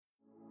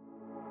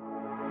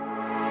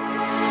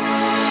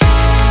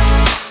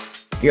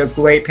you're a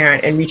great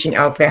parent, and reaching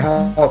out for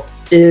help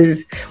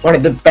is one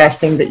of the best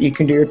things that you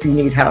can do if you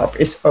need help.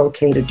 It's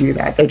okay to do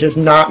that. That does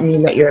not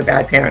mean that you're a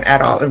bad parent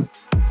at all.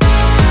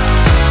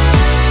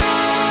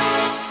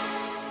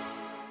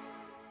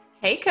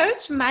 Hey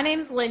Coach, my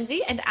name's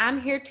Lindsay and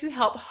I'm here to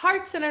help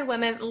heart-centered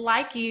women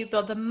like you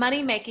build the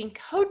money-making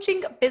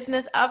coaching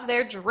business of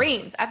their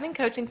dreams. I've been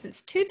coaching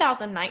since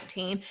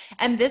 2019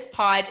 and this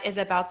pod is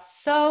about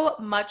so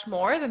much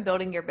more than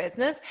building your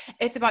business.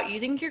 It's about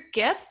using your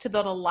gifts to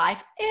build a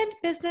life and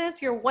business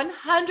you're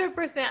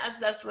 100%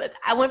 obsessed with.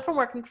 I went from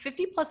working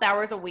 50 plus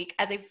hours a week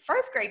as a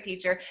first grade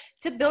teacher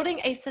to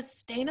building a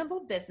sustainable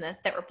business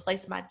that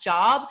replaced my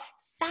job,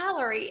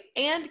 salary,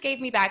 and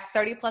gave me back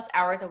 30 plus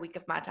hours a week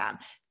of my time.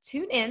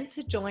 Tune in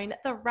to join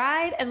the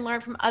ride and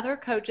learn from other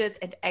coaches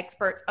and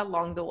experts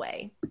along the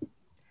way.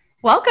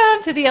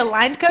 Welcome to the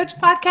Aligned Coach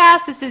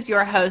Podcast. This is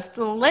your host,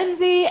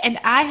 Lindsay, and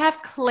I have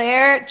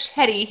Claire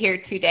Cetti here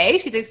today.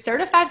 She's a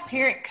certified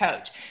parent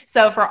coach.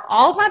 So for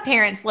all of my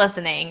parents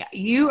listening,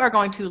 you are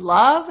going to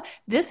love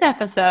this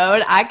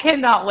episode. I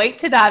cannot wait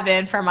to dive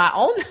in for my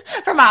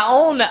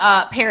own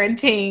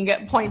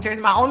parenting pointers,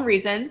 my own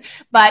reasons,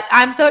 but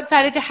I'm so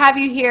excited to have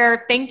you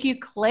here. Thank you,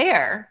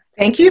 Claire.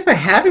 Thank you for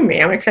having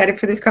me. I'm excited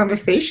for this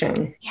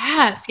conversation.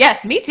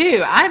 Yes, me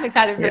too. I'm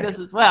excited for this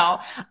as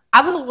well.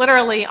 I was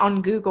literally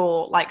on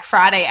Google like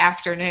Friday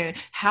afternoon,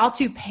 how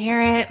to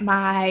parent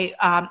my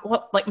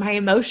my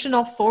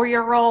emotional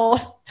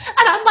 4-year-old.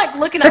 And I'm like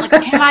looking at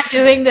like, am I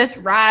doing this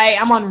right?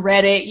 I'm on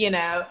Reddit,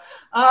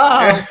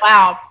 Oh,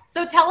 wow.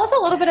 So tell us a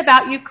little bit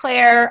about you,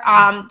 Claire.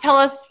 Tell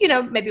us,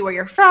 maybe where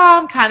you're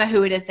from, kind of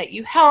who it is that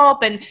you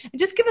help, and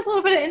just give us a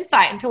little bit of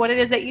insight into what it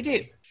is that you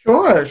do.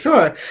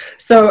 Sure.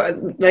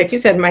 So, like you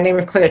said, my name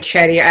is Claire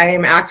Cetti. I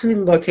am actually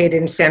located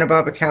in Santa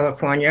Barbara,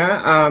 California.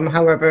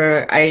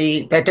 However,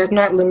 that does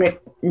not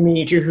limit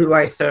me to who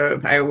I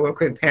serve. I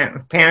work with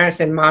parents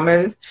and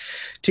mamas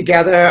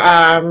together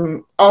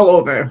all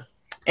over.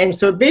 And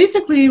so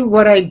basically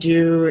what I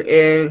do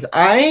is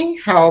I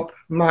help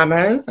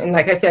mamas, and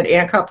like I said,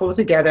 and couples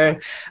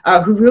together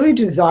who really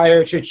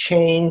desire to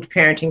change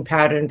parenting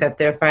patterns that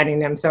they're finding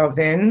themselves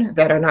in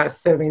that are not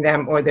serving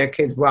them or their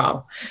kids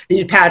well.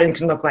 These patterns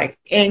can look like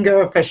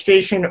anger,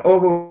 frustration,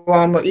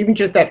 overwhelm, or even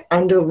just that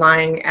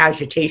underlying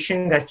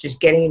agitation that's just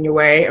getting in your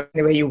way of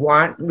the way you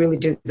want, really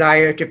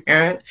desire to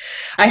parent.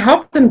 I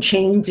help them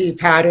change these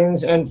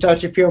patterns and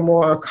start to feel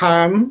more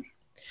calm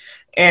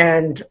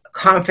and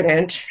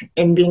confident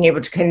in being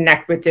able to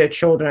connect with their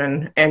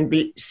children and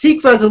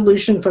seek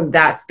resolution from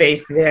that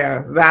space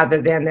there rather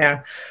than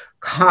their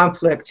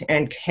conflict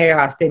and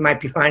chaos they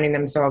might be finding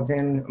themselves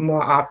in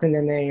more often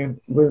than they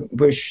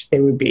wish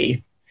they would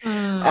be.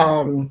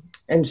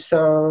 And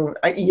so,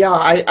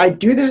 I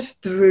do this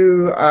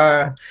through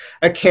a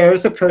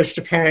cares approach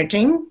to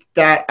parenting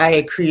that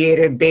I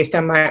created based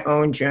on my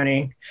own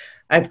journey.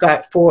 I've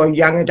got 4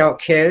 young adult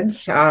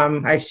kids.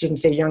 I shouldn't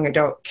say young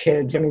adult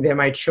kids. I mean, they're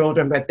my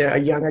children, but they're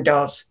young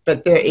adults,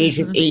 but they're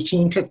ages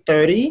 18 to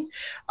 30.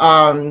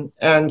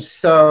 And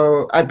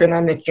so I've been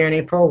on this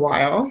journey for a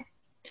while.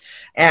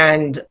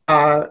 And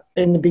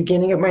in the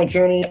beginning of my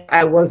journey,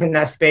 I was in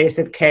that space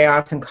of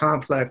chaos and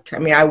conflict. I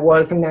mean, I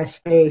was in that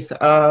space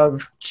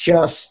of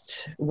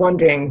just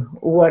wondering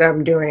what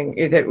I'm doing.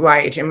 Is it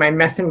right? Am I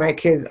messing my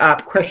kids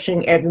up?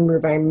 Questioning every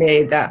move I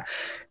made, that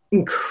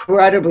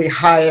incredibly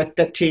high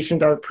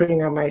expectations I was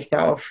putting on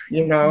myself,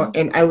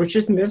 and I was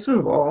just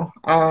miserable.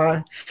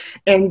 And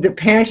the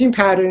parenting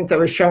patterns that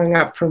were showing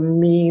up for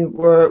me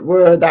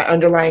were that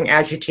underlying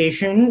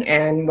agitation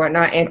and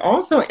whatnot, and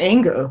also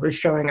anger was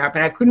showing up,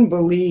 and I couldn't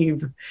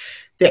believe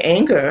the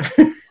anger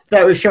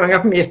that was showing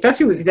up for me,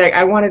 especially like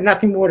I wanted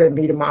nothing more than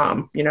to be a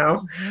mom,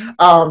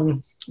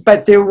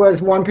 but there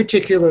was one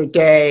particular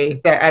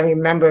day that I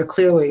remember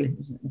clearly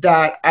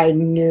that I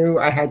knew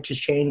I had to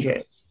change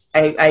it.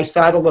 I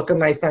saw the look on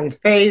my son's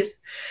face.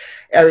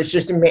 It was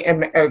just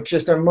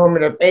a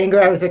moment of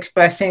anger I was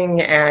expressing,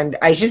 and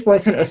I just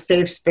wasn't a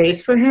safe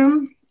space for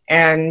him.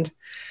 And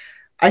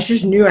I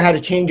just knew I had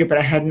to change it, but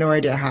I had no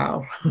idea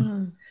how.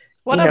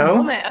 What a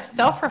moment of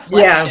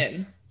self-reflection.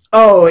 Yeah.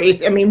 Oh,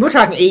 we're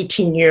talking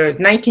 19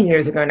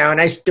 years ago now,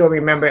 and I still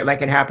remember it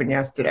like it happened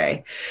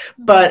yesterday.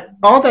 But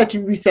all that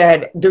to be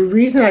said, the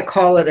reason I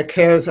call it a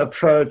cares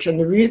approach and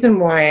the reason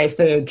why I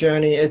say a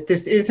journey is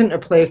this isn't a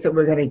place that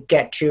we're going to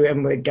get to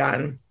and we're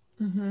done.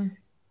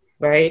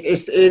 Right?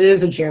 It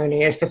is a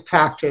journey. It's a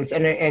practice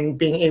and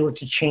being able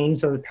to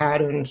change those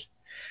patterns.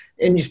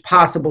 And it's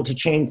possible to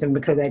change them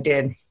because I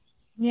did.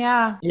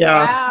 Yeah.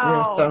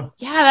 Wow.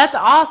 Yeah, that's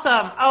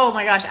awesome. Oh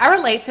my gosh. I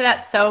relate to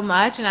that so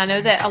much. And I know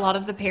that a lot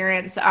of the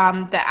parents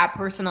that I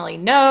personally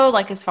know,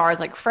 like as far as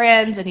like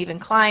friends and even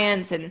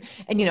clients and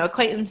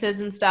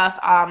acquaintances and stuff,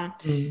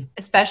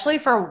 especially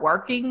for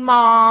working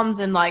moms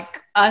and like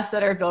us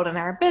that are building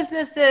our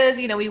businesses,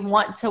 we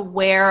want to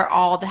wear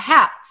all the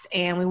hats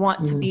and we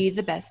want to be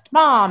the best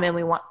mom and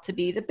we want to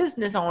be the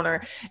business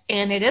owner.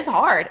 And it is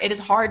hard. It is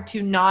hard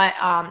to not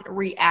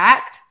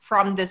react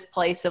from this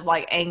place of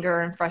like anger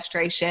and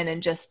frustration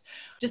and just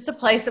just a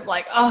place of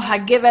like, oh, I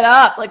give it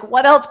up. Like,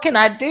 what else can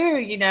I do?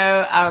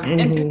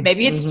 And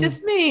maybe it's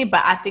just me,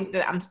 but I think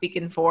that I'm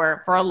speaking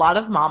for a lot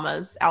of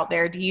mamas out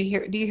there. Do you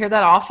hear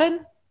that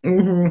often?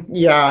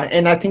 Yeah,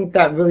 and I think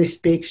that really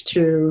speaks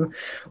to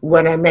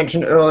what I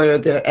mentioned earlier,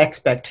 the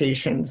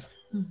expectations,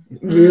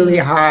 really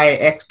high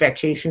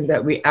expectations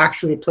that we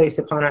actually place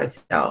upon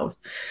ourselves.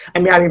 I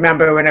mean, I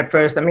remember when I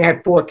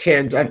had 4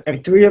 kids,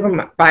 and 3 of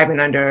them 5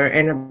 and under,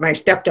 and my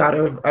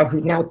stepdaughter,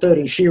 who's now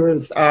 30, she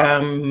was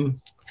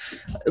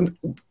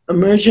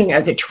emerging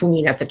as a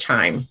tween at the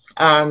time.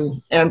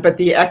 But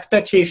the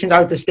expectations,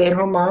 I was a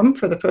stay-at-home mom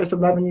for the first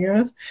 11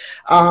 years.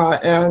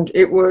 And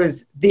it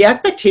was the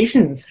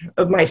expectations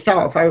of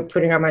myself, I was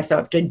putting on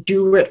myself to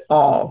do it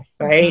all,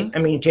 right? I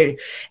mean, to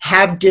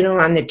have dinner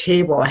on the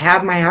table,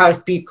 have my house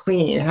be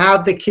clean,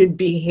 have the kid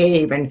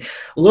behave and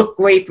look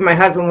great for my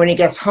husband when he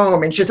gets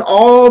home. And just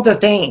all the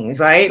things,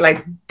 right?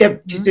 Like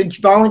the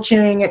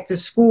volunteering at the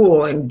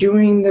school and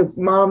doing the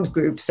moms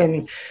groups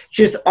and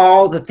just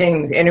all the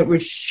things. And it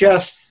was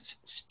just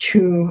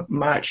too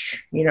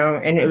much,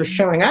 and it was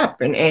showing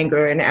up in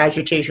anger and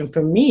agitation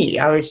for me.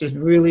 I was just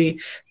really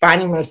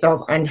finding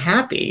myself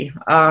unhappy.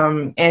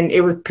 And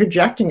it was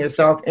projecting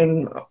itself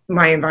in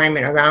my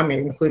environment around me,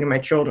 including my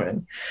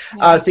children.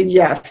 So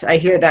yes, I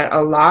hear that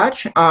a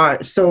lot.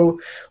 So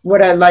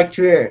what I like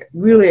to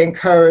really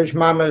encourage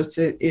mamas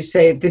is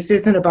say, this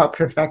isn't about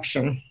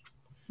perfection.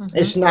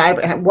 It's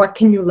not, what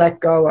can you let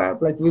go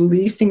of? Like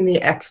releasing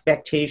the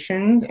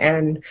expectations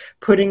and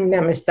putting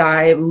them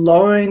aside,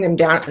 lowering them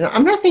down. And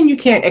I'm not saying you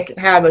can't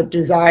have a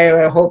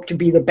desire or hope to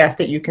be the best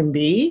that you can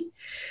be,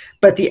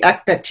 but the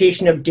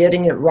expectation of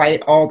getting it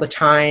right all the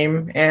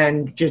time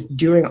and just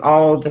doing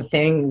all the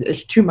things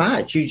is too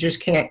much. You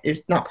just can't,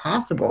 it's not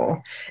possible.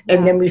 Yeah.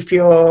 And then we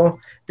feel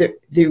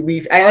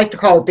I like to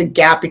call it the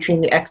gap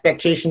between the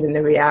expectation and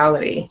the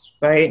reality.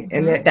 Right.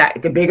 And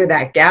that the bigger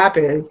that gap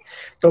is,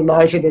 the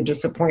larger the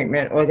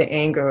disappointment or the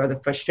anger or the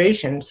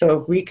frustration. So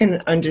if we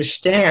can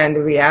understand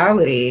the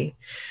reality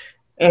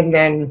and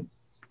then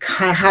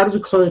kind of how do we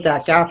close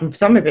that gap? And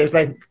some of it is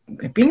like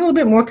being a little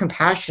bit more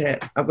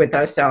compassionate with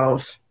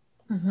ourselves,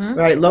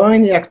 right?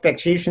 Lowering the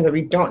expectation that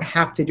we don't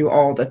have to do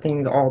all the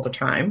things all the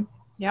time.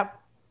 Yep.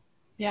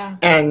 Yeah.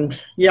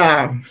 And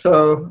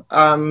so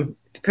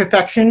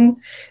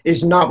perfection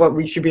is not what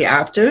we should be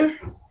after,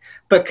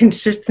 but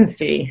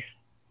consistency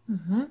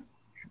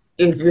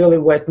is really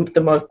what's the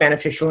most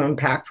beneficial and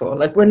impactful.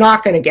 Like we're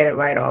not going to get it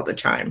right all the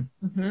time.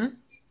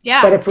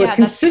 Yeah. But if we're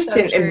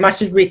consistent as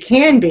much as we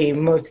can be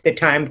most of the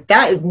time,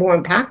 that is more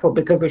impactful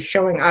because we're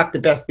showing up the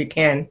best we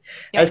can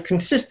as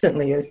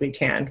consistently as we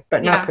can,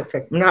 but not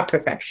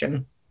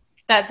perfection.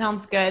 That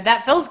sounds good.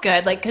 That feels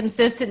good. Like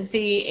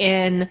consistency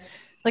in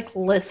like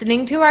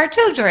listening to our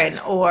children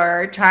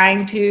or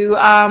trying to,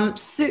 not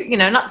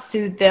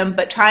soothe them,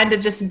 but trying to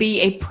just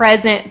be a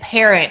present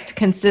parent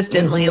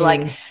consistently.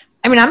 Like,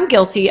 I mean, I'm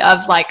guilty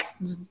of like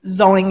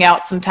zoning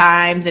out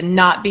sometimes and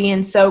not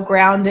being so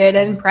grounded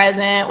and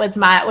present with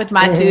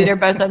my two. They're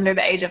both under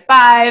the age of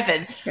 5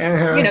 and,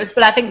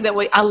 but I think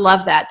that I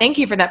love that. Thank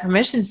you for that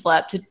permission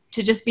slip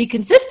to just be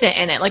consistent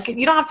in it. Like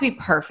you don't have to be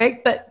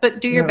perfect,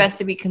 but do your best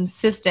to be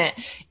consistent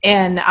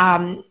in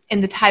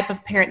the type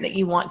of parent that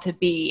you want to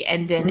be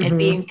and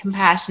being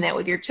compassionate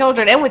with your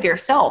children and with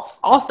yourself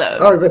also.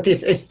 Oh, but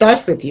it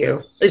starts with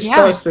you. It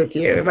starts with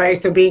you, right?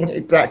 So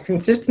being that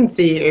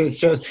consistency is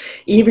just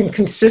even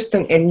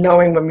consistent in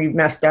knowing when we've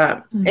messed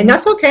up. And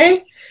that's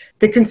okay.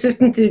 The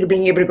consistency to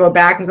being able to go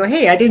back and go,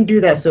 hey, I didn't do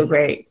that so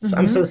great. So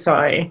I'm so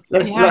sorry.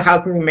 How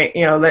can we make,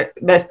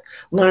 let's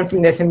learn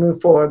from this and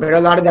move forward. But a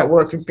lot of that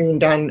work is being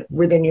done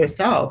within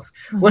yourself.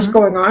 What's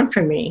going on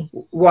for me?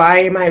 Why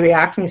am I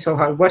reacting so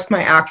hard? What's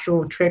my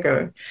actual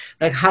trigger?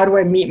 Like, how do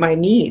I meet my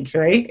needs,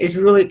 right?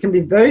 It can be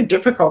very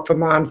difficult for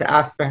moms to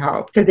ask for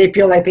help because they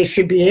feel like they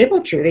should be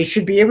able to. They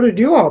should be able to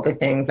do all the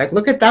things. Like,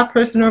 look at that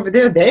person over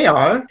there. They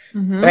are,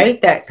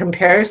 right? That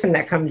comparison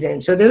that comes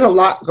in. So there's a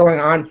lot going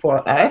on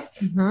for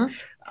us.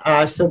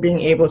 So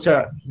being able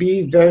to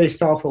be very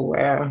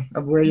self-aware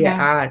of where you're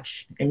at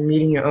and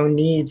meeting your own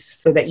needs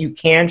so that you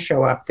can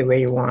show up the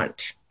way you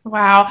want.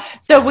 Wow.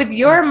 So with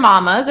your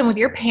mamas and with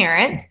your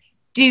parents,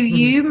 do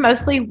you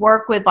mostly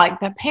work with like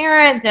the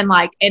parents and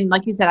like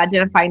you said,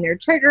 identifying their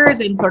triggers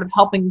and sort of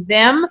helping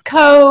them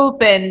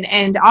cope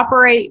and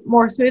operate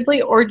more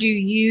smoothly? Or do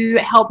you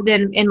help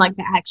them in like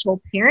the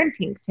actual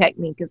parenting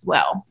technique as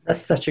well?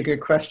 That's such a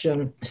good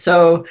question.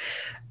 So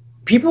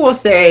people will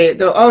say,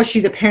 oh,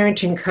 she's a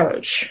parenting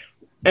coach.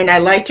 And I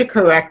like to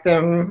correct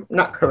them,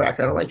 not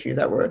correct, I don't like to use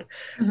that word,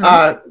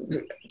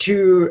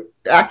 to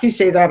actually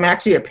say that I'm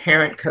actually a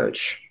parent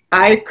coach.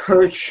 I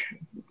coach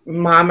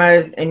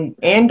mamas and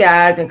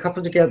dads and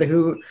couples together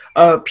who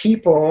are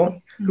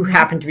people who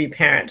happen to be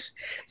parents.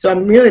 So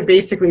I'm really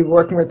basically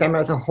working with them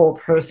as a whole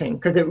person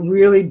because it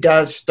really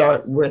does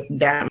start with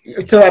them.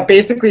 So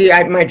basically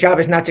my job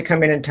is not to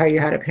come in and tell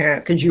you how to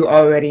parent because you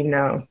already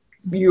know.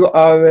 You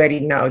already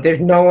know.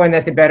 There's no one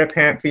that's a better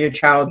parent for your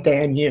child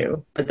than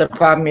you. But the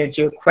problem is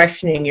you're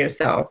questioning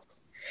yourself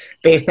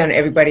based on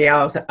everybody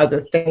else, other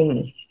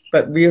things.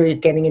 But really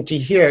getting into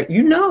here,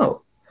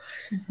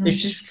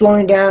 It's just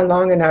slowing down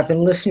long enough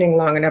and listening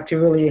long enough to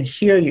really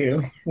hear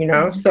you, you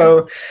know?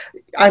 So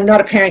I'm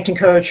not a parenting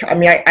coach. I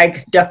mean,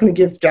 I definitely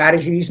give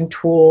strategies and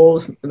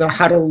tools, you know,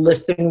 how to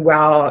listen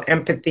well,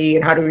 empathy,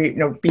 and how to, you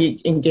know,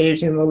 be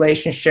engaged in a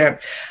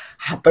relationship.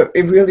 But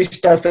it really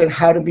starts with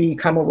how to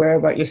become aware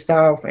about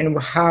yourself and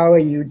how are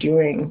you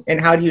doing and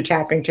how do you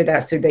tap into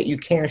that so that you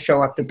can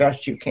show up the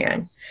best you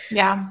can.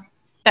 Yeah,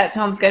 that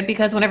sounds good,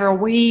 because whenever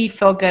we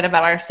feel good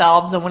about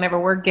ourselves and whenever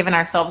we're giving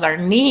ourselves our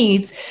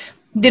needs,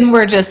 then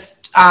we're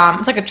just,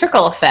 it's like a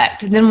trickle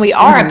effect. Then we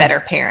are a better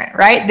parent,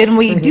 right? Then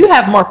we do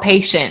have more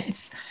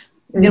patience.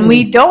 Then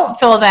we don't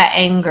feel that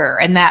anger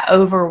and that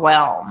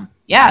overwhelm.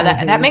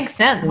 Yeah, that makes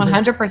sense.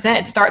 100%.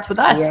 It starts with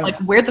us. Yeah. Like,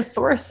 we're the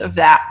source of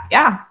that.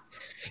 Yeah.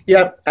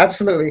 Yep,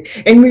 absolutely.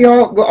 And we're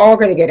all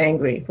going to get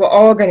angry. We're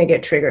all going to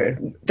get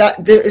triggered.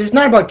 It's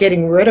not about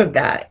getting rid of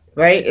that,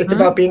 right? It's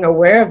about being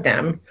aware of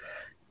them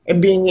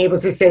and being able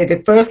to say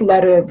the first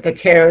letter of the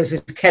cares is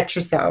catch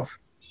yourself.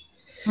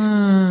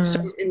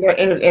 So,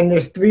 and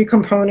there's three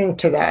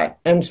components to that.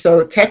 And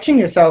so catching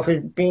yourself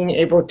is being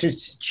able to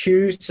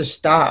choose to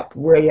stop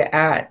where you're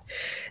at.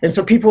 And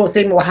so people will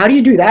say, well, how do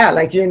you do that?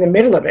 Like, you're in the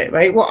middle of it,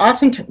 right? Well,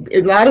 often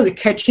a lot of the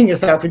catching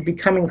yourself is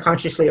becoming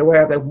consciously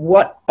aware of, like,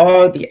 what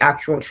are the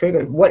actual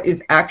triggers? What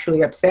is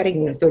actually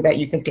upsetting you so that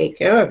you can take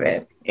care of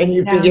it? And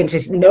you begin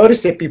to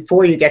notice it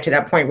before you get to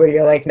that point where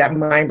you're like that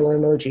mind-blowing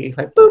emoji,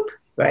 like, boop,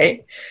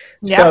 right?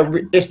 Yeah. So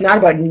it's not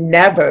about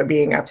never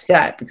being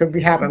upset, because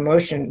we have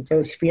emotions,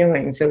 those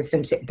feelings, those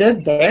sensations, they're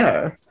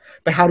there,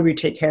 but how do we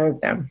take care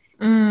of them?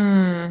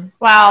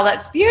 Wow,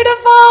 that's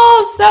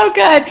beautiful. So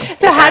good.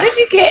 So how did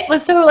you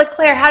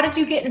Claire, how did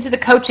you get into the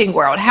coaching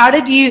world?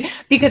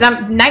 Because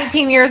I'm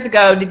 19 years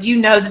ago, did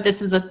you know that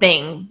this was a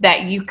thing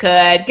that you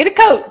could get a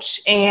coach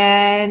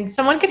and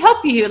someone could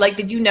help you? Like,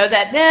 did you know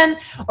that then?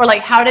 Or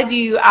like, how did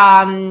you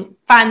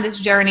find this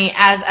journey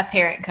as a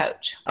parent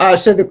coach?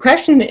 So the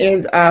question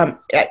is, I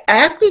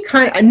actually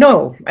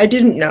no, I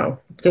didn't know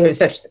there was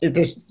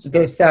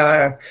this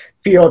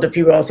field, if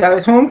you will. So I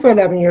was home for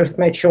 11 years with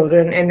my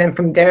children. And then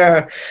from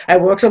there, I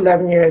worked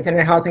 11 years in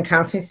a health and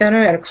counseling center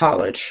at a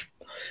college.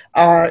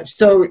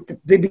 So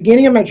the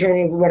beginning of my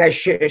journey, when I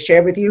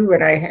shared with you,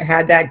 when I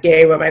had that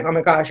day where I'm like, oh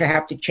my gosh, I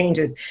have to change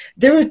this.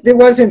 There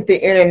wasn't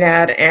the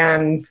internet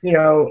and, you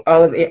know,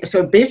 all of it.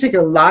 So basically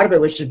a lot of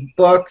it was just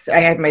books. I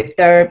had my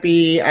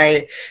therapy.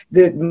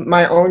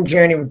 My own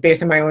journey was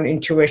based on my own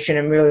intuition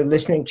and really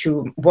listening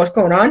to what's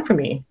going on for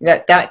me.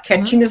 That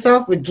catching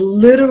yourself was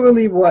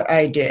literally what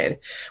I did.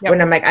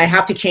 When I'm like, I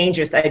have to change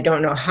this. I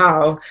don't know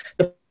how.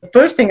 The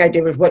first thing I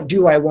did was, what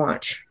do I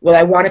want? Well,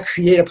 I want to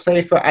create a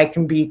place where I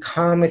can be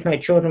calm with my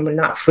children but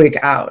not freak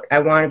out. I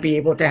want to be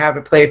able to have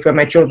a place where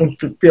my children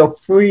feel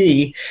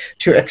free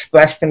to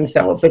express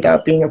themselves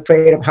without being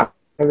afraid of how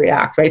to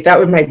react, right? That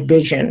was my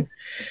vision.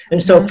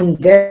 And so from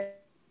there,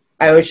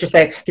 I was just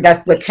like,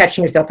 that's what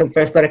catching yourself, the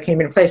first letter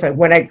came into place. Like,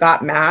 when I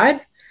got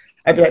mad,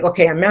 I'd be like,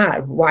 okay, I'm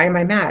mad. Why am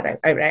I mad?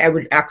 I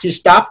would actually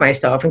stop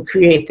myself and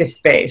create this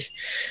space.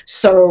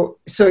 So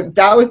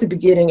that was the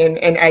beginning.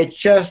 And I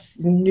just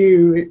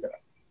knew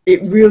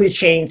it really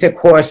changed the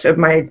course of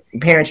my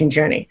parenting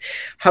journey.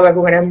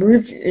 However, when I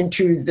moved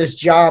into this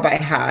job I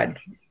had,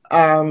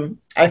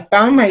 I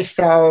found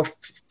myself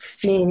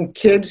seeing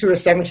kids who were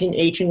 17,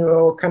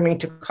 18-year-old coming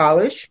to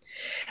college,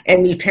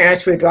 and these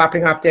parents were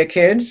dropping off their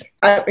kids.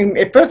 At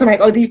first, I'm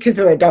like, oh, these kids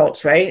are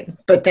adults, right?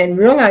 But then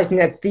realizing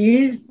that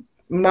these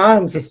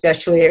moms,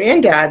 especially,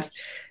 and dads,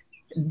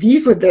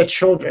 these were their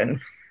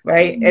children,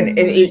 right? And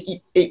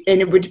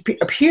it would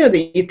appear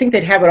that you think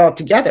they'd have it all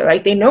together,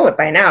 right? They know it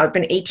by now. It's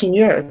been 18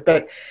 years,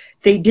 but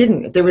they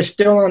didn't. They were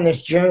still on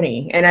this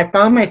journey. And I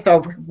found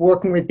myself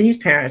working with these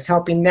parents,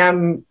 helping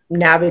them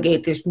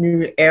navigate this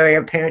new area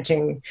of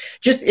parenting.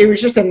 It was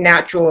just a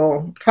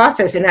natural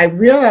process. And I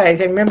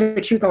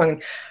remember too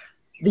going,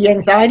 the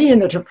anxiety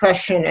and the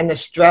depression and the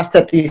stress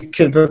that these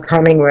kids were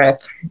coming with,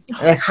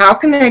 like, how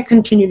can I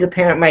continue to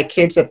parent my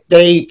kids that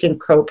they can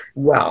cope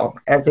well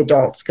as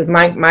adults? Because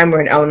mine were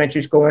in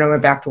elementary school and I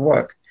went back to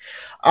work.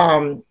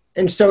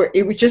 And so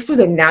it was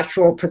a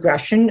natural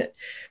progression.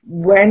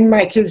 When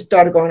my kids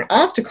started going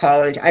off to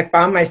college, I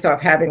found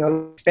myself having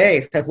a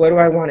space, like, what do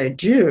I want to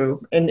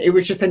do? And it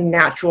was just a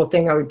natural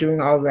thing I was doing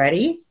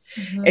already.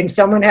 And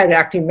someone had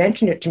actually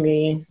mentioned it to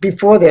me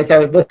before this. I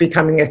was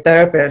becoming a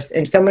therapist,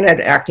 and someone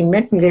had actually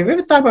mentioned, have you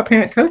ever thought about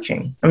parent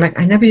coaching? I'm like,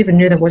 I never even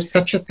knew there was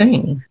such a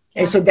thing.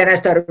 And so then I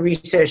started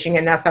researching,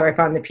 and that's how I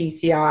found the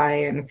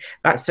PCI and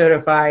got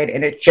certified.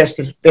 And it just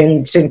has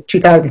been since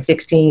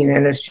 2016,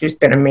 and it's just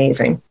been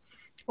amazing.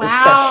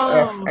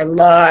 Wow. I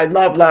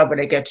love what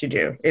I get to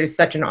do. It is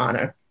such an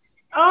honor.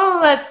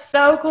 Oh, that's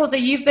so cool. So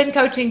you've been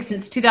coaching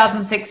since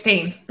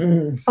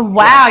 2016.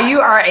 Wow,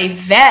 you are a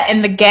vet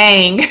in the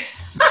gang.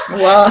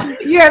 Well,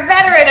 you're a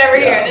veteran over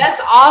here.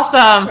 That's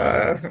awesome.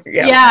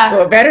 Yeah.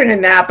 Well, veteran in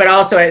that, but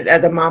also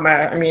as a mama,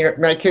 I mean,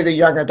 my kids are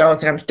young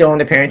adults and I'm still on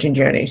the parenting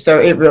journey. So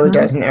it really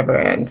doesn't ever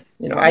end.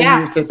 I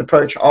use this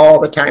approach all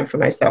the time for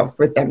myself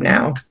with them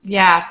now.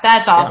 Yeah,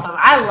 that's awesome.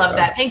 I love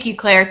that. Thank you,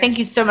 Claire. Thank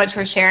you so much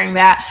for sharing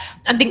that.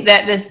 I think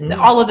that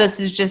all of this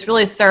has just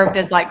really served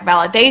as like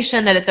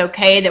validation that it's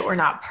okay that we're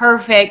not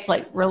perfect,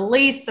 like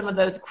release some of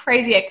those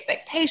crazy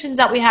expectations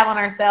that we have on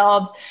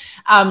ourselves.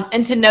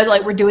 And to know that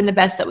like we're doing the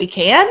best that we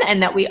can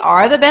and that we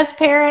are the best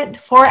parent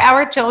for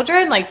our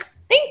children. Like,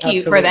 thank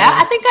you for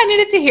that. I think I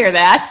needed to hear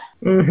that.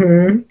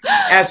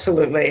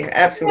 Absolutely.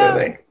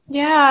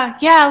 Yeah,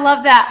 I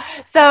love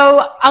that.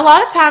 So a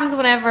lot of times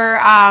whenever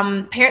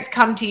parents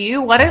come to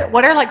you, what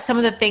are like some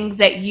of the things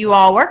that you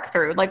all work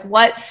through? Like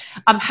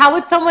how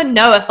would someone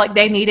know if like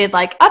they needed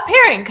like a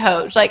parent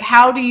coach? Like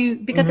how do you,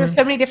 because there's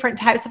so many different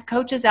types of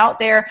coaches out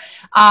there,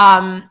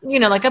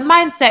 like a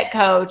mindset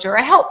coach or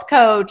a health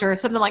coach or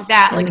something like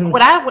that. Like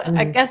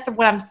I guess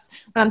what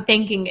I'm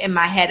thinking in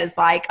my head is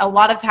like a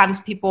lot of times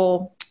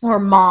people or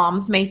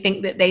moms may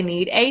think that they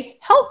need a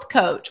health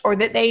coach or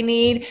that they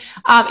need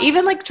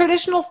even like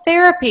traditional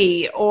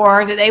therapy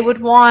or that they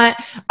would want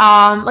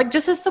like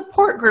just a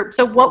support group.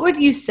 So what would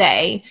you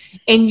say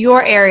in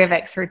your area of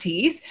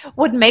expertise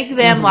would make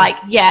them like,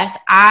 yes,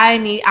 I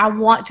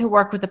want to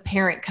work with a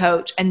parent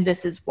coach and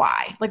this is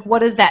why? Like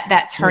what is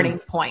that turning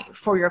point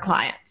for your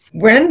clients?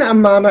 When a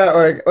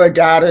mama or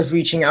dad is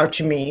reaching out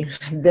to me,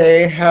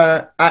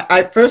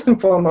 I first and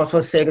foremost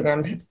will say to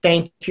them,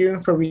 thank you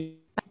for reaching.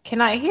 Can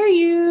I hear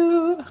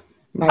you?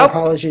 My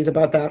apologies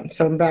about that.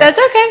 So I'm back. That's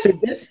okay.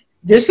 So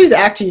this is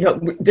actually,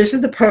 this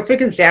is the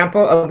perfect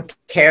example of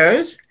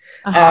cares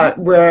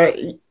where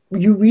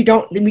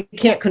we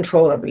can't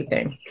control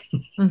everything.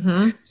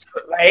 So,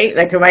 right?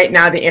 Like right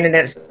now, the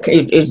internet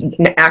is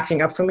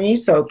acting up for me.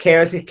 So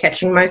cares is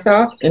catching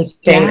myself and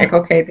saying like,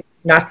 okay,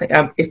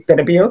 it's going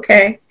to be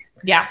okay.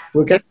 Yeah.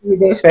 We'll get through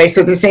this, right?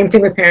 So the same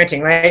thing with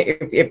parenting, right?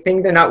 If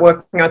things are not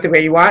working out the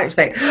way you want, it's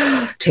like,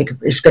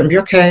 it's going to be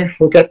okay.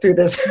 We'll get through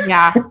this.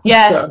 Yeah.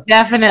 Yes,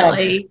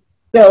 definitely.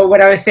 So what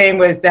I was saying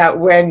was that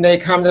when they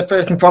come, the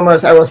first and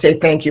foremost, I will say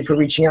thank you for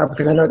reaching out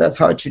because I know that's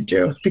hard to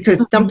do.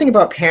 Because something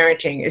about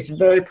parenting is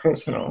very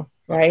personal,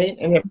 right?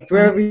 And if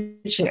we're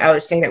reaching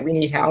out saying that we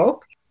need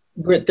help,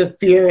 with the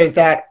fear is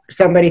that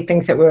somebody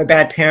thinks that we're a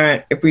bad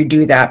parent if we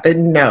do that. But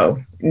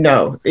no,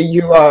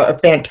 you are a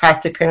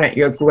fantastic parent.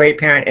 You're a great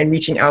parent. And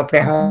reaching out for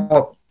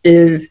help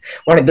is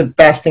one of the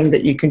best things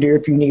that you can do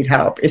if you need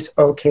help. It's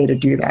okay to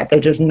do that.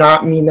 That does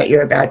not mean that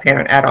you're a bad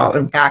parent at all.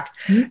 In fact,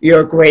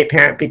 you're a great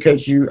parent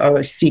because you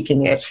are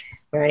seeking it.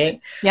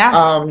 Right.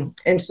 Yeah.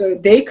 And so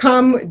they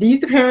come, the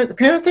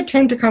parents that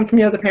tend to come to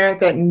me are the parents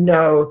that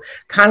know,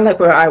 kind of like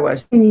where I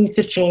was, it needs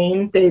to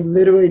change. They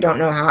literally don't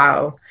know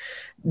how.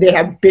 They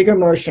have big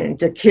emotions.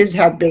 The kids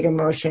have big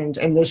emotions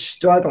and they're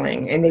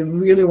struggling and they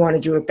really want to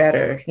do it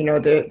better.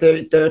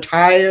 They're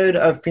tired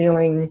of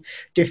feeling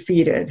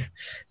defeated.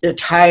 They're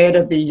tired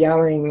of the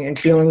yelling and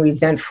feeling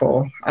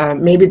resentful.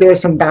 Maybe there are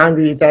some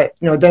boundaries that,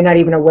 they're not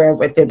even aware of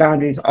what their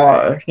boundaries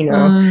are,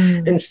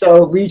 And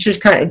so we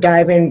just kind of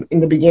dive in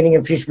the beginning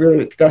of just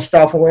really the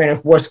self-awareness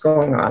of what's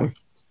going on.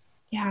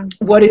 Yeah.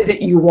 What is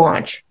it you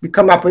want? We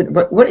come up with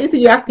what is it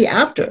you have to be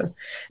after,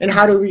 and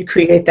how do we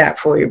create that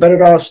for you? But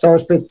it all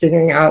starts with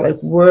figuring out like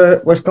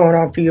what's going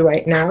on for you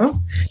right now,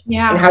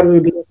 and how do we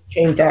be able to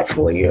change that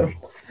for you?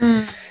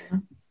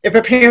 If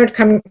a parent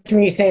comes to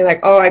me saying like,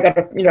 "Oh, I got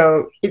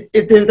to,"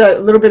 if there's a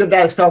little bit of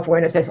that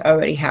self-awareness that's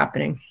already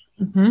happening.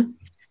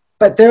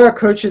 But there are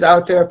coaches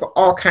out there for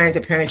all kinds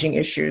of parenting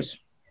issues.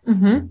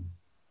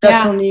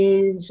 Special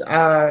needs,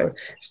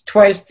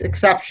 twice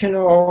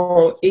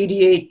exceptional,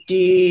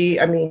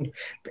 ADHD. I mean,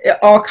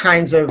 all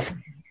kinds of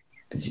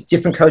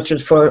different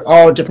coaches for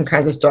all different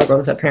kinds of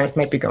struggles that parents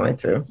might be going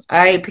through.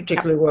 I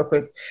particularly work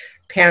with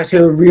parents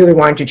who really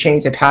want to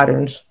change their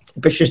patterns,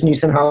 but just need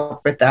some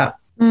help with that.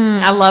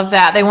 I love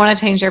that. They want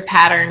to change their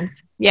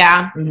patterns.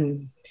 Yeah.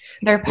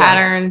 Their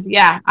patterns.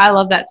 Yeah. I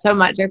love that so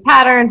much. Their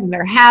patterns and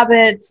their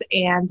habits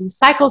and the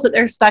cycles that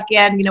they're stuck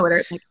in, whether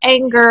it's like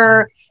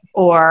anger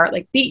or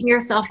like beating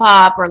yourself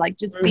up or like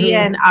just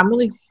being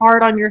really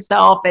hard on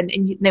yourself and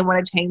they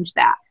want to change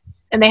that.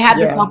 And they have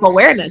the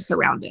self-awareness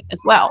around it as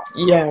well.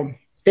 Yeah.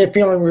 They're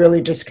feeling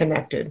really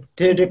disconnected.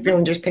 They're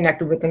feeling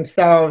disconnected with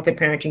themselves, their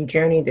parenting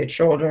journey, their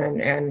children,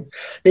 and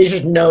they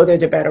just know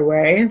there's a better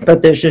way,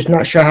 but they're just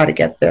not sure how to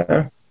get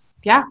there.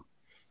 Yeah.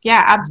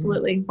 Yeah,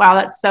 absolutely. Wow,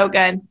 that's so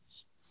good.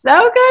 So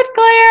good,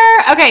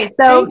 Claire. Okay,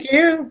 so thank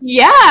you.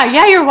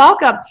 Yeah, you're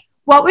welcome.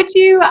 What would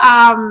you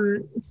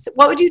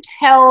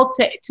tell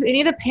to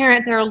any of the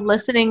parents that are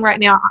listening right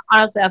now?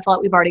 Honestly, I feel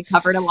like we've already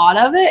covered a lot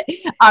of it,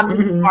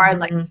 just as far as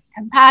like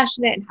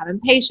compassionate and having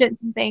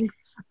patience and things.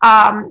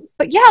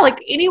 But yeah, like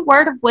any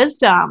word of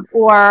wisdom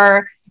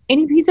or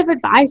any piece of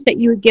advice that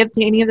you would give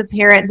to any of the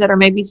parents that are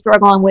maybe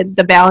struggling with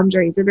the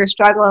boundaries or they're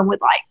struggling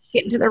with like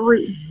getting to the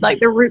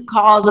root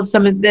cause of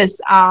some of this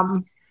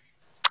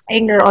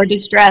anger or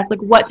distress.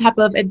 Like what type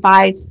of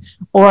advice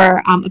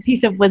or a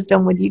piece of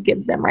wisdom would you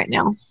give them right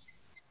now?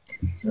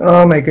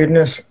 Oh my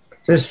goodness.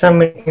 There's so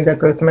many things that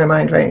go through my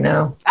mind right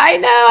now. I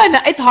know. And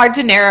it's hard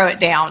to narrow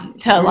it down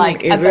to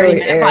like a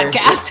 30-minute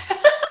podcast.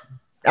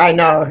 I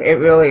know. It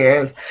really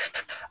is.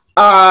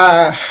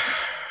 Uh,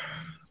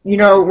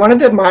 one of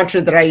the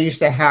mantras that I used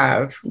to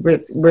have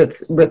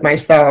with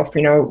myself,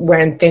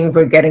 when things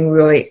were getting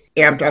really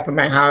amped up in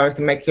my house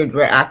and my kids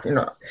were acting,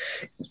 what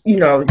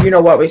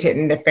was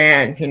hitting the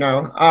fan,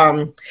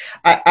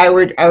 I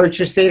would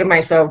just say to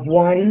myself,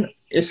 one,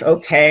 it's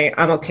okay,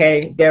 I'm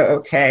okay, they're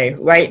okay.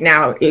 Right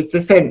now, is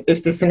this an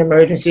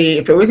emergency?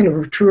 If it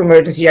wasn't a true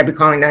emergency, I'd be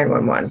calling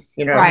 911,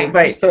 Right.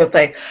 right? So it's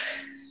like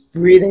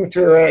breathing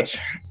through it.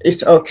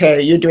 It's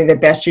okay. You're doing the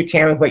best you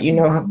can with what you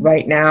know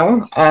right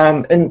now.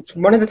 And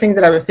one of the things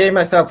that I would say to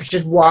myself is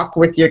just walk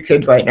with your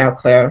kids right now,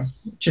 Claire.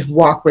 Just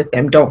walk with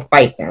them. Don't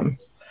fight them.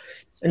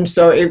 And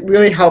so it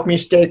really helped me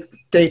stay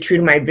true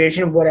to my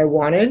vision of what I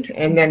wanted.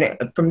 And then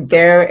from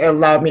there, it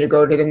allowed me to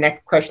go to the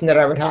next question that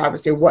I would have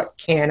and say, what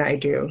can I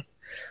do?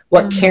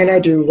 What can I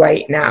do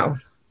right now?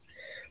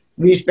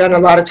 We spend a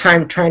lot of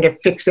time trying to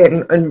fix it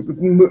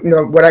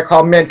and what I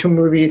call mental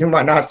movies and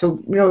whatnot. So,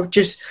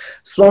 just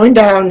slowing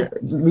down,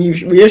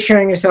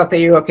 reassuring yourself that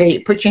you're okay.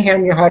 Put your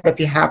hand on your heart if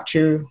you have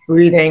to,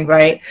 breathing,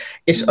 right?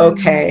 It's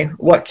okay.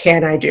 What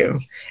can I do?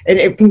 And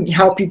it can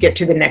help you get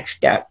to the next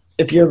step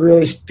if you're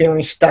really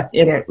feeling stuck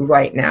in it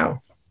right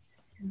now.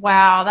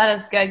 Wow, that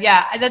is good.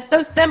 Yeah, that's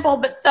so simple,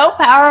 but so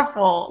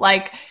powerful.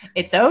 Like,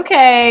 it's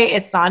okay.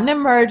 It's not an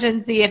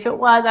emergency. If it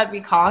was, I'd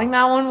be calling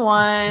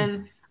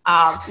 911.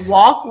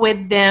 Walk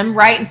with them,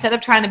 right? Instead of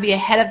trying to be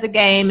ahead of the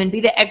game and be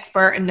the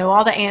expert and know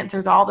all the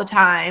answers all the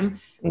time,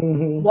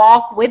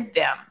 walk with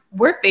them.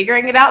 We're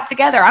figuring it out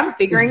together. I'm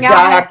figuring out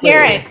how to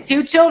parent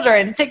two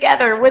children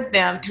together with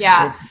them.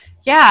 Yeah.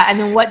 Yeah. And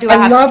then what do I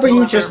have love what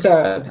you just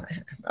said.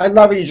 I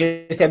love what you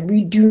just said.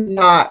 We do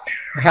not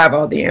have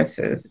all the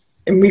answers.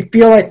 And we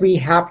feel like we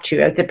have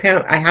to. As a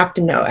parent, I have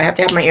to know. I have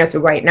to have my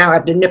answer right now. I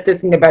have to nip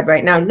this in the bud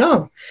right now.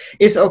 No,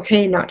 it's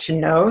okay not to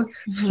know.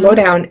 Slow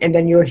down, and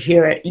then you'll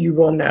hear it. You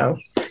will know.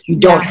 You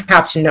don't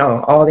have to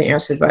know all the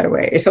answers right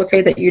away. It's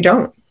okay that you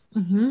don't.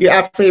 You're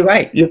absolutely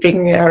right. You're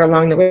figuring it out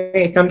along the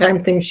way.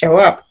 Sometimes things show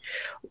up.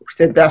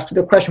 So that's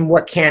the question,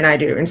 what can I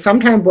do? And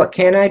sometimes what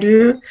can I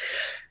do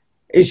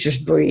is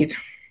just breathe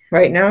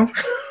right now.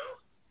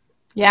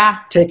 Yeah.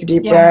 Take a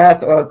deep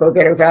breath or go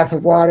get a glass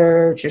of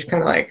water. Just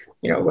kind of like,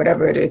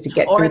 whatever it is to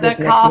get through this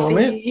next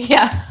moment.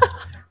 Yeah.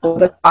 Or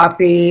the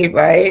coffee,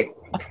 right?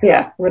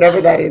 Yeah,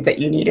 whatever that is that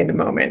you need in the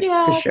moment,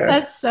 for sure.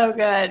 That's so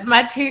good.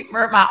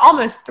 My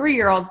almost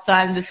 3-year-old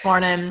son this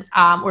morning,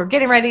 we're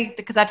getting ready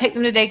because I take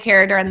them to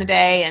daycare during the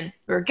day, and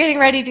we're getting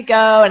ready to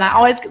go. And I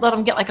always let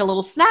them get like a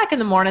little snack in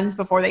the mornings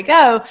before they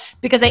go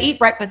because they eat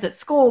breakfast at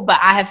school. But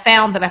I have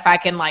found that if I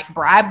can like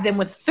bribe them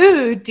with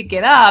food to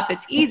get up,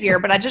 it's easier.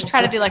 But I just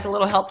try to do like a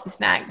little healthy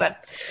snack.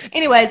 But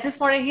anyways, this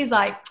morning he's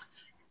like,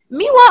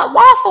 "Me want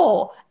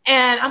waffle."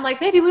 And I'm like,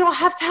 "Baby, we don't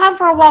have time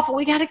for a waffle.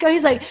 We got to go."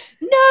 He's like,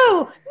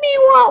 "No, me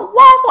want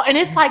waffle." And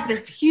it's like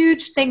this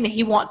huge thing that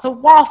he wants a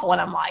waffle. And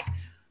I'm like,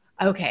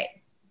 okay.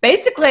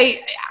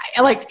 Basically,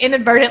 I like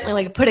inadvertently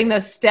like putting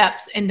those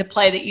steps into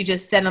play that you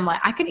just said. I'm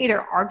like, I can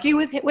either argue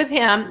with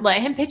him, let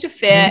him pitch a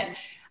fit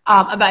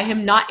about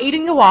him not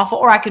eating the waffle,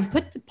 or I can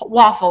put the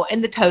waffle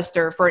in the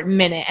toaster for a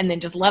minute and then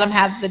just let him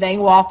have the dang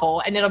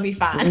waffle and it'll be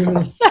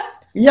fine.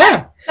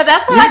 Yeah. So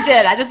that's what I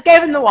did. I just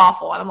gave him the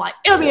waffle and I'm like,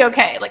 it'll be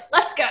okay. Like,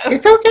 let's go.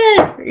 It's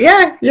okay.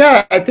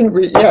 Yeah. I think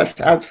yes,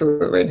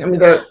 absolutely. I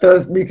mean,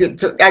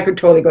 I could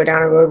totally go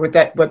down a road with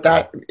that, but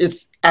that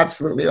is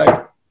absolutely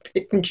like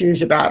pick and choose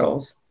your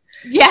battles.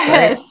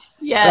 Yes.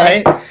 Right?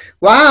 Yes. Right?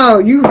 Wow,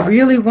 you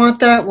really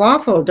want that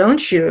waffle,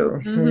 don't you?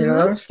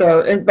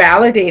 So and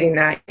validating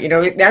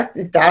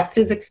that, that's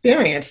his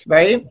experience,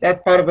 right?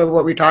 That's part of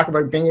what we talk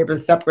about, being able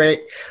to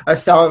separate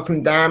ourselves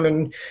from them,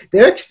 and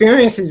their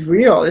experience is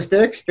real. It's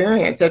their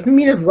experience. It doesn't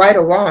mean it's right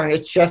or wrong.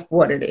 It's just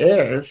what it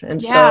is. And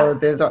so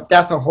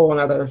that's a whole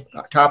another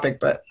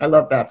topic. But I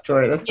love that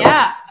story.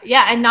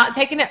 And not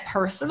taking it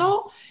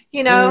personal.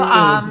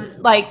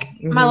 Like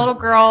my little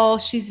girl,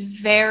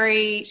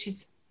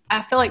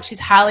 I feel like she's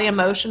highly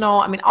emotional.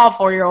 I mean, all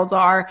 4-year-olds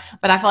are,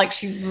 but I feel like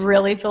she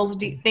really feels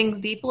things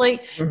deeply.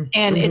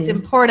 And it's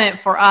important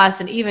for us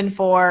and even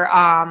for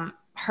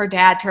her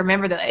dad to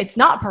remember that it's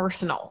not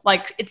personal.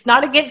 Like, it's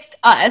not against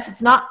us.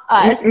 It's not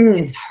us.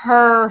 It's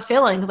her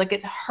feelings. Like,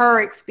 it's her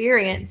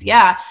experience.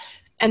 Yeah.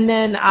 And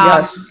then,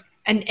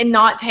 and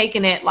not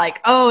taking it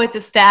like, oh, it's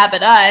a stab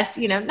at us.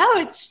 No,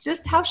 it's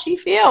just how she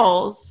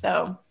feels.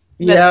 So.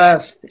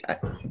 Yes,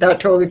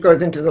 that totally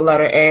goes into the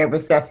letter A of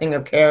assessing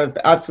of care.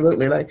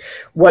 Absolutely. Like,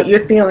 what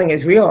you're feeling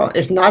is real.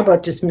 It's not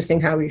about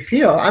dismissing how you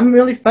feel. I'm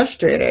really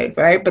frustrated,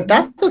 right? But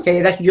that's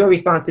okay. That's your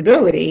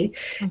responsibility.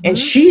 And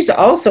she's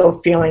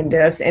also feeling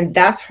this, and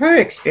that's her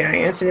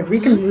experience. And if we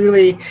can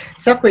really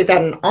separate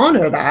that and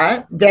honor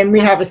that, then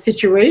we have a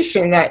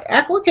situation that,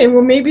 okay,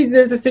 well, maybe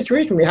there's a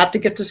situation we have to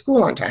get to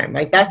school on time.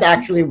 Like, that's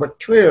actually what's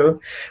true.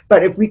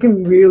 But if we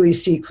can really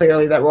see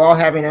clearly that we're all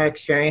having our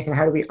experience, and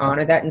how do we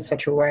honor that in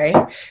such a way,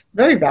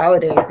 very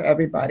validating for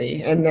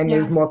everybody, and then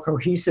there's more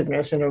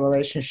cohesiveness in a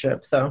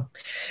relationship. So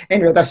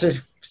anyway, that's just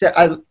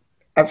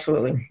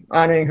absolutely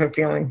honoring her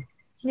feeling.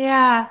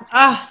 Yeah.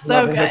 Oh,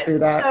 so good.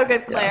 So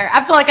good, Claire.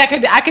 I feel like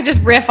I could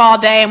just riff all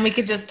day and we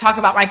could just talk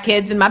about my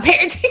kids and my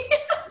parenting.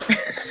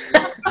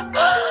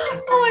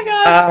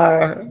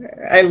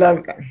 I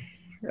love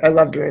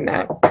doing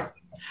that.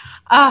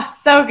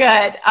 So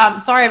good.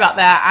 Sorry about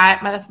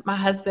that. My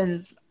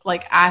husband's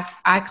like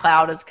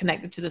iCloud is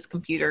connected to this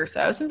computer,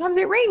 so sometimes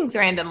it rings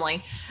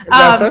randomly.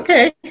 That's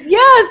okay.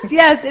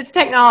 Yes, it's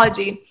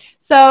technology.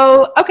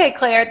 So, okay,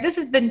 Claire, this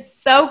has been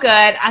so good.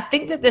 I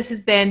think that this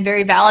has been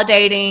very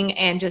validating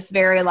and just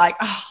very like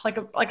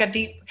a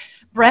deep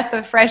breath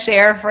of fresh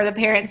air for the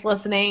parents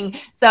listening.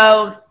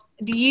 So,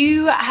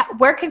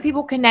 where can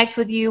people connect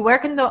with you? Where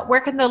can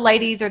the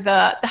ladies or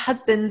the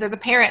husbands or the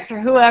parents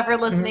or whoever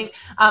listening,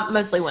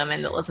 mostly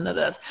women that listen to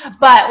this,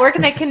 but where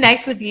can they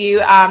connect with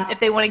you if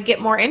they want to get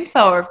more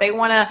info, or if they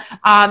want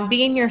to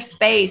be in your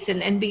space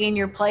and be in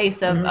your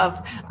place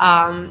of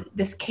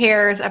this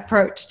CARES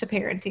approach to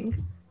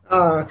parenting?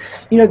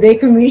 They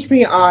can reach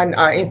me on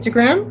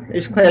Instagram.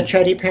 It's Claire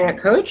Cetti Parent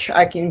Coach.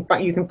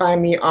 You can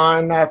find me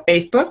on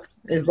Facebook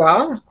as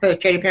well, Claire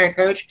Cetti Parent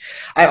Coach.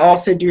 I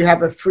also do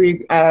have a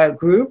free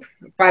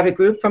private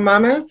group for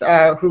mamas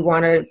who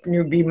want to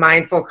be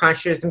mindful,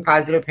 conscious, and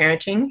positive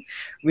parenting.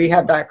 We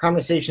have that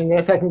conversation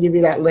there, so I can give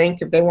you that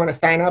link if they want to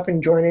sign up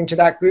and join into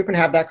that group and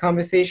have that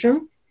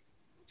conversation.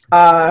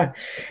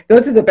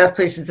 Those are the best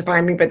places to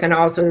find me, but then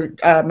also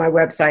my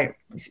website,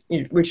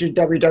 which is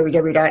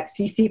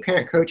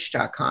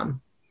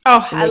www.ccparentcoach.com.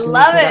 Oh, I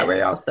love it. That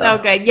way also. So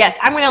good. Yes,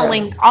 I'm going to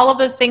link all of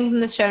those things in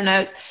the show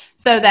notes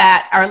so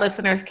that our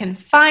listeners can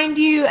find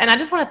you. And I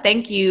just want to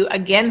thank you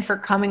again for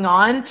coming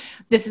on.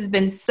 This has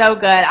been so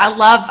good. I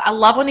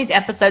love when these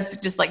episodes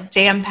are just like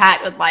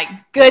jam-packed with like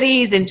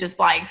goodies and just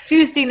like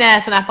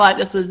juiciness. And I feel like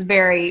this was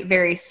very,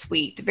 very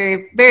sweet.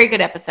 Very, very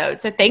good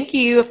episode. So thank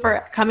you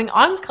for coming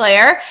on,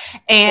 Claire.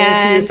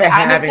 And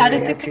I'm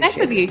excited to connect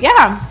with you.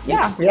 Yeah.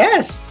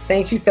 Yes.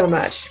 Thank you so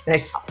much.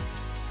 Nice.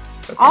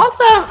 Okay.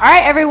 Awesome. All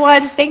right,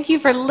 everyone. Thank you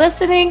for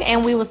listening,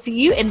 and we will see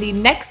you in the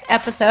next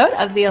episode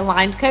of the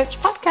Aligned Coach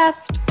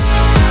podcast.